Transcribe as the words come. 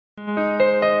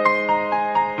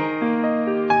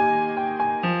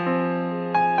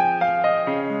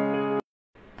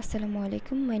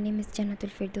Assalamualaikum. My name is Jannatul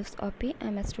Ferdous Opy.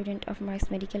 I'm a student of Marks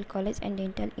Medical College and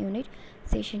Dental Unit,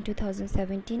 Session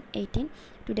 2017-18.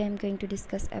 Today I'm going to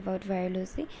discuss about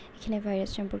virology. এখানে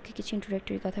virus সম্পর্কে কিছু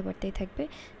introductory কথাবার্তাই থাকবে,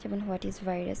 যেমন what is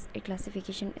virus, a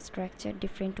classification, structure,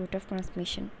 different route of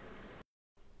transmission.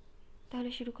 তাহলে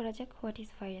শুরু করা যাক. What is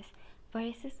virus?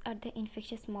 Viruses are the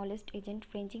infectious smallest agent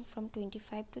ranging from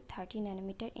 25 to 30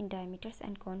 nanometer in diameters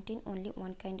and contain only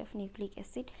one kind of nucleic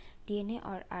acid, DNA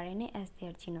or RNA as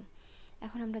their genome.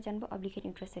 এখন আমরা জানবো obligate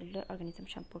intracellular organism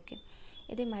সম্পর্কে.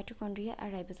 এদের mitochondria আর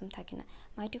ribosome থাকে না.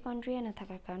 Mitochondria না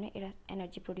থাকার কারণে এরা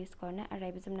এনার্জি প্রডিউস করে না, আর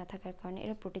রাইবোজোম না থাকার কারণে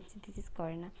এরা প্রোটিন সিনথেসিস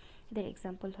করে না. এদের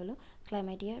এক্সাম্পল হলো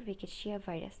ক্লাইমাইডিয়া, রিকেটশিয়া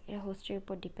ভাইরাস. এরা হোস্টের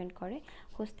উপর ডিপেন্ড করে,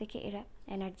 হোস্ট থেকে এরা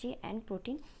এনার্জি অ্যান্ড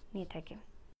প্রোটিন নিয়ে থাকে.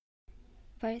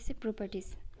 Virus properties.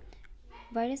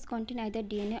 Virus contain either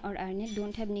DNA or RNA,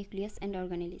 don't have nucleus and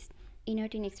organelles.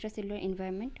 Inert in extracellular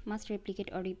environment, must replicate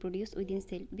or reproduce within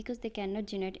cell because they cannot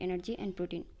generate energy and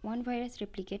protein. One virus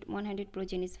replicate 100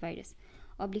 progenes virus.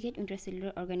 Obligate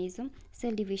intracellular organism,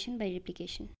 cell division by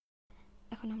replication.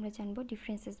 এখন আমরা জানবো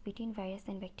differences between virus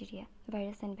and bacteria.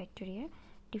 Virus and bacteria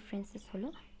differences হলো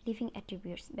living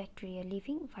attributes. Bacteria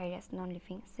living, virus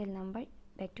non-living. Cell number,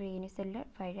 bacteria unicellular,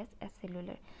 virus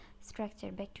acellular.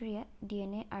 Structure, bacteria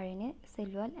DNA, RNA,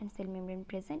 cell wall and cell membrane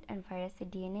present, and virus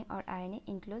DNA or RNA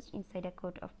enclosed inside a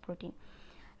coat of protein.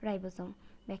 Ribosome,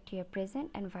 bacteria present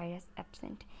and virus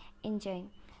absent. Enzyme,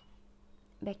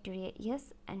 bacteria yes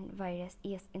and virus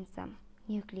yes in some.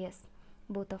 Nucleus,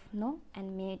 both of no and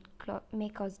may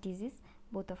cause disease,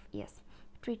 both of yes.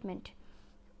 Treatment,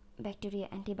 bacteria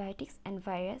antibiotics and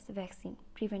virus vaccine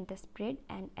prevent the spread,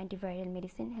 and antiviral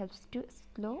medicine helps to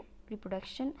slow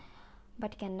reproduction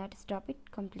but cannot stop it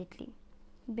completely.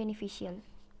 Beneficial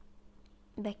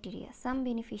bacteria. Some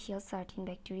beneficial certain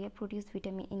bacteria produce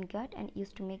vitamin in gut and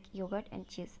used to make yogurt and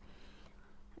cheese.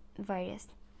 Virus.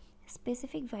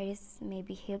 Specific virus may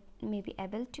be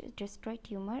able to destroy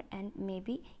tumor and may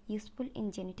be useful in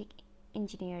genetic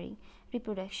engineering.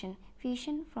 Reproduction.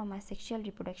 Fusion from asexual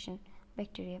reproduction.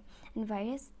 Bacteria and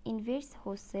virus invades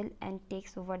host cell and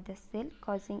takes over the cell,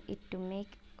 causing it to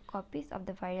make copies of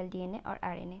the viral DNA or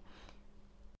RNA.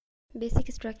 Basic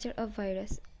structure of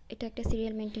virus. এটা একটা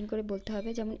serial maintain করে বলতে হবে,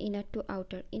 যেমন inner two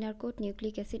outer. Inner coat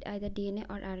nucleic acid either DNA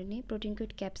or RNA. Protein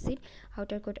coat capsid.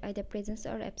 Outer coat either presence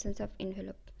or absence of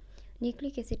envelope.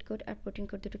 Nucleic acid coat R protein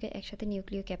coat দুটোকে একসাথে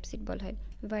নিউক্লিও capsid বলা হয়.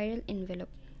 Viral envelope.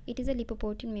 It is a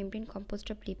lipoprotein membrane composed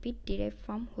of lipid derived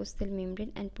from host cell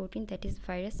membrane and protein that is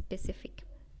virus specific.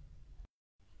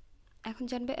 এখন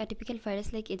জানবে atypical virus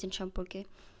like agent সম্পর্কে.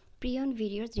 প্রিয়ন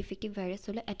ভিরিওস defective virus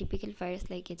হলো atypical virus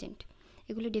like agent.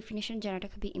 এগুলো definition জানাটা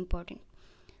খুবই important.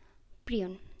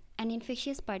 Prion, an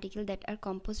infectious particle that are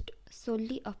composed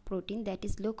solely of protein that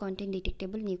is low content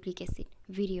detectable nucleic acid.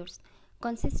 Virions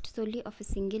consist solely of a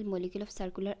single molecule of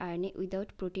circular RNA without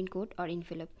protein coat or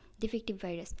envelope. Defective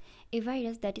virus, a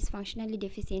virus that is functionally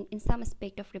deficient in some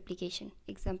aspect of replication.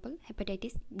 Example,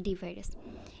 hepatitis D virus.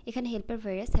 এখানে helper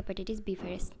virus, hepatitis B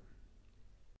virus.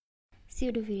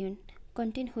 Pseudovirion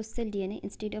contain host cell DNA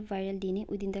instead of viral DNA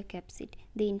within the capsid.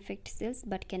 They infect cells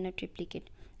but cannot replicate.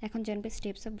 এখন জানবে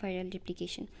steps of viral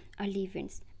replication. Early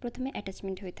events. প্রথমে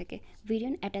attachment হয়ে থাকে.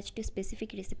 Virion attach to specific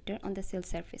receptor on the sell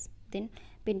surface, then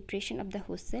penetration of the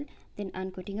host cell, then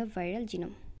আনকোটিং of viral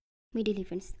genome. Middle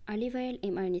events. Early viral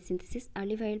mRNA synthesis,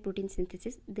 early viral protein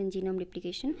synthesis, then genome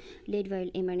replication, late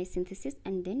viral mRNA synthesis,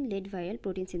 and then late viral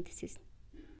protein synthesis.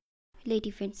 Late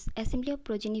events. Assembly of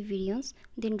progeny virions,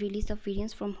 then release of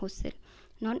virions from host cell.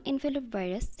 Non-enveloped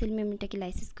virus cell membrane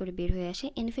lysis করে বের হয়ে আসে.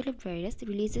 Enveloped virus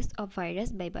releases of virus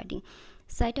by budding.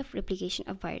 Site of replication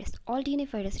of virus. All DNA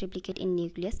virus replicate in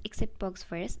nucleus except pox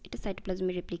virus. এটা cytoplasm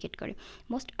replicate করে.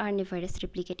 Most RNA virus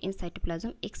replicate in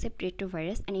cytoplasm except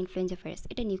retrovirus and influenza virus.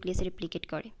 এটা nucleus replicate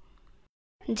করে.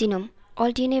 Genome.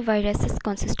 All DNA viruses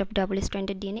consist of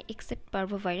double-stranded DNA except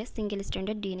parvovirus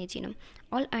single-stranded DNA genome.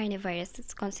 All RNA viruses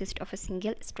consist of a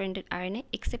single-stranded RNA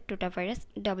except rotavirus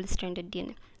double-stranded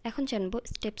DNA. এখন জানবো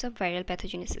steps of viral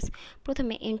pathogenesis.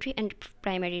 প্রথমে entry and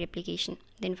primary replication,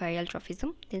 then viral trophism,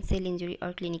 then cell injury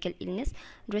or clinical illness,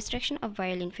 destruction of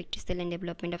viral infected cell and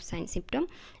development of sign symptom,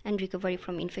 and recovery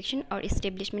from infection or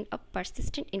establishment of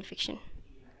persistent infection.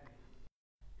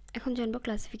 এখন জানবো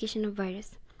classification of virus.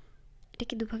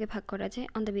 এটাকে দুভাগে ভাগ করা যায়,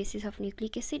 on the basis of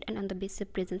nucleic acid and on the basis of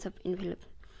presence of envelope.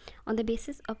 On the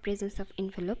basis of presence of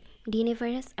envelope, DNA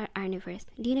virus or RNA virus.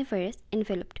 DNA virus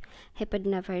enveloped,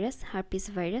 hepatinovirus, herpes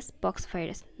virus, pox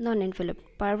virus. Non-enveloped,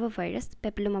 parvovirus,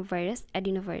 papillomavirus,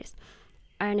 adenovirus.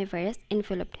 RNA virus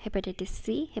enveloped, hepatitis C,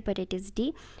 hepatitis D,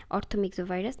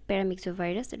 orthomyxovirus,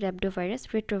 paramyxovirus, rhabdovirus,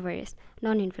 retrovirus.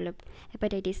 Non-enveloped,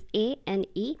 hepatitis A and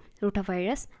E,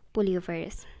 rotavirus,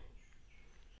 poliovirus.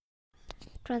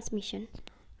 Transmission,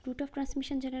 root of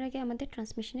transmission জানার আগে আমাদের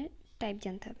ট্রান্সমিশনের type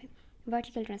জানতে হবে।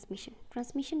 Vertical transmission,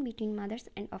 transmission between mother's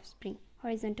and offspring.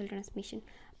 Horizontal transmission,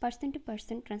 person to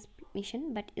person transmission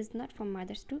but is not from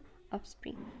mothers to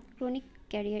offspring. Chronic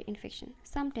carrier infection,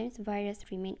 sometimes virus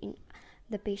remain in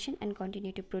the patient and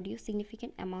continue to produce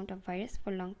significant amount of virus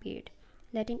for long period.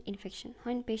 Latent infection,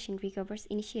 when patient recovers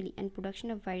initially and production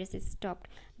of virus is stopped,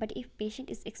 but if patient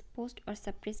is exposed or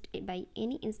suppressed by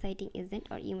any inciting agent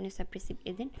or immunosuppressive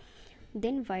agent,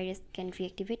 then virus can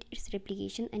reactivate its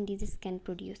replication and disease can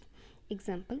produce.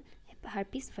 Example,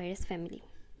 herpes virus family.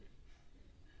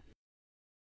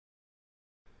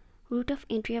 Route of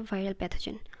entry of viral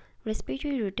pathogen,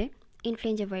 respiratory route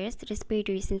influenza virus,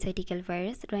 respiratory syncytial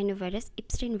virus, rhinovirus,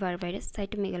 Epstein-Barr virus,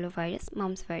 cytomegalovirus,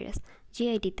 mumps virus.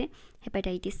 GIT তে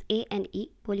hepatitis A and E,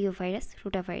 poliovirus,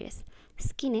 rotavirus.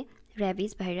 Skin A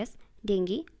rabies virus,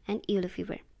 dengue and yellow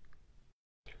fever.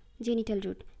 Genital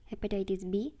route, hepatitis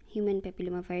B, human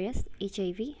papilloma virus,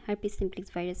 HIV, herpes simplex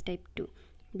virus type 2.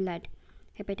 Blood,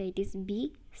 hepatitis B,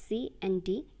 C and D,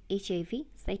 HIV,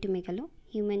 cytomegalo,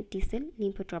 human T-cell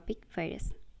lymphotropic virus.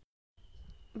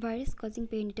 Virus causing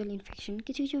perinatal infection,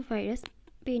 কিছু কিছু virus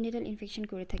perinatal infection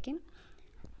করে থাকে,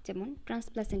 যেমন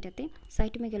ট্রান্সপ্লাসেন্টাতে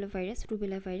cytomegalo virus,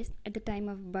 rubella virus at the time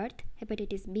of birth,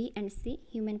 hepatitis B and C,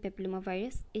 human papilloma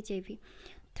virus, HIV,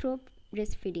 throw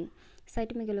breast feeding,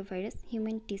 cytomegalo virus,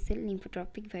 human T cell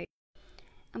লিম্ফোট্রপিক virus.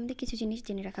 আমাদের কিছু জিনিস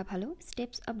জেনে রাখা ভালো।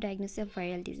 Steps of diagnosis of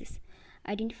viral disease,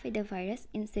 identify the virus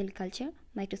in cell culture,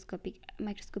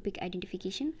 microscopic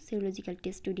identification, serological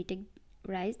test to detect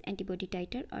rise antibody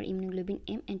titer or immunoglobulin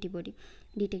M antibody,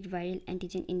 detect viral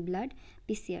antigen in blood,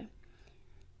 PCR.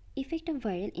 Effect of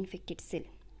viral infected cell,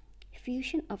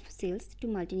 fusion of cells to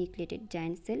multinucleated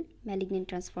giant cell, malignant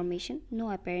transformation, no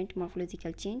apparent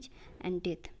morphological change, and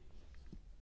death.